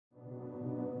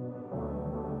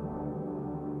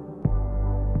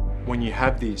When you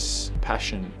have this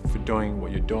passion for doing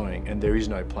what you're doing and there is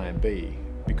no plan B,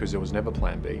 because there was never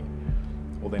plan B,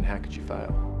 well then how could you fail?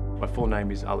 My full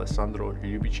name is Alesandro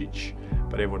Ljubicic,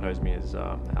 but everyone knows me as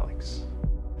Alex.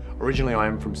 Originally I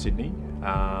am from Sydney,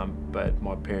 but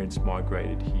my parents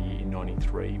migrated here in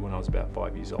 '93 when I was about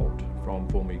 5 years old from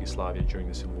former Yugoslavia during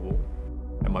the Civil War.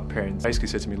 And my parents basically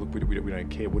said to me, look, we don't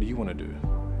care, what do you want to do?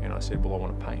 And I said, well, I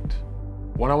want to paint.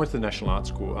 When I went to the National Art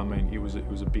School, I mean, it was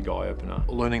a big eye-opener.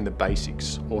 Learning the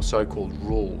basics, or so-called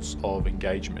rules of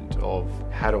engagement, of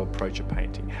how to approach a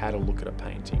painting, how to look at a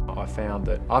painting. I found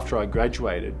that after I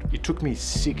graduated, it took me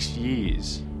 6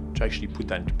 years to actually put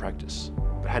that into practice.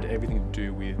 It had everything to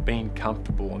do with being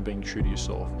comfortable and being true to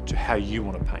yourself, to how you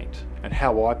want to paint. And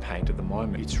how I paint at the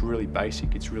moment, it's really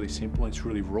basic, it's really simple, it's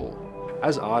really raw.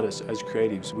 As artists, as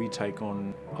creatives, we take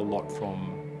on a lot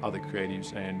from other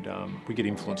creatives and we get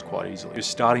influenced quite easily. You're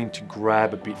starting to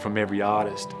grab a bit from every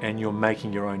artist and you're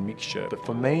making your own mixture. But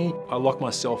for me, I lock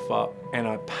myself up and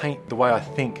I paint the way I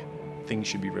think things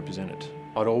should be represented.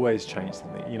 I'd always change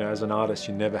something. You know, as an artist,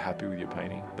 you're never happy with your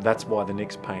painting. But that's why the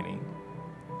next painting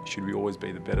should always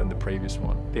be better than the previous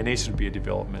one. There needs to be a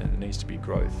development, there needs to be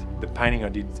growth. The painting I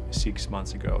did 6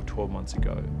 months ago or 12 months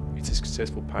ago, it's a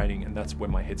successful painting and that's where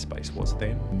my headspace was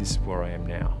then. And this is where I am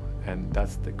now. And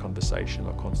that's the conversation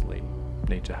I constantly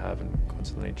need to have and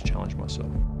constantly need to challenge myself.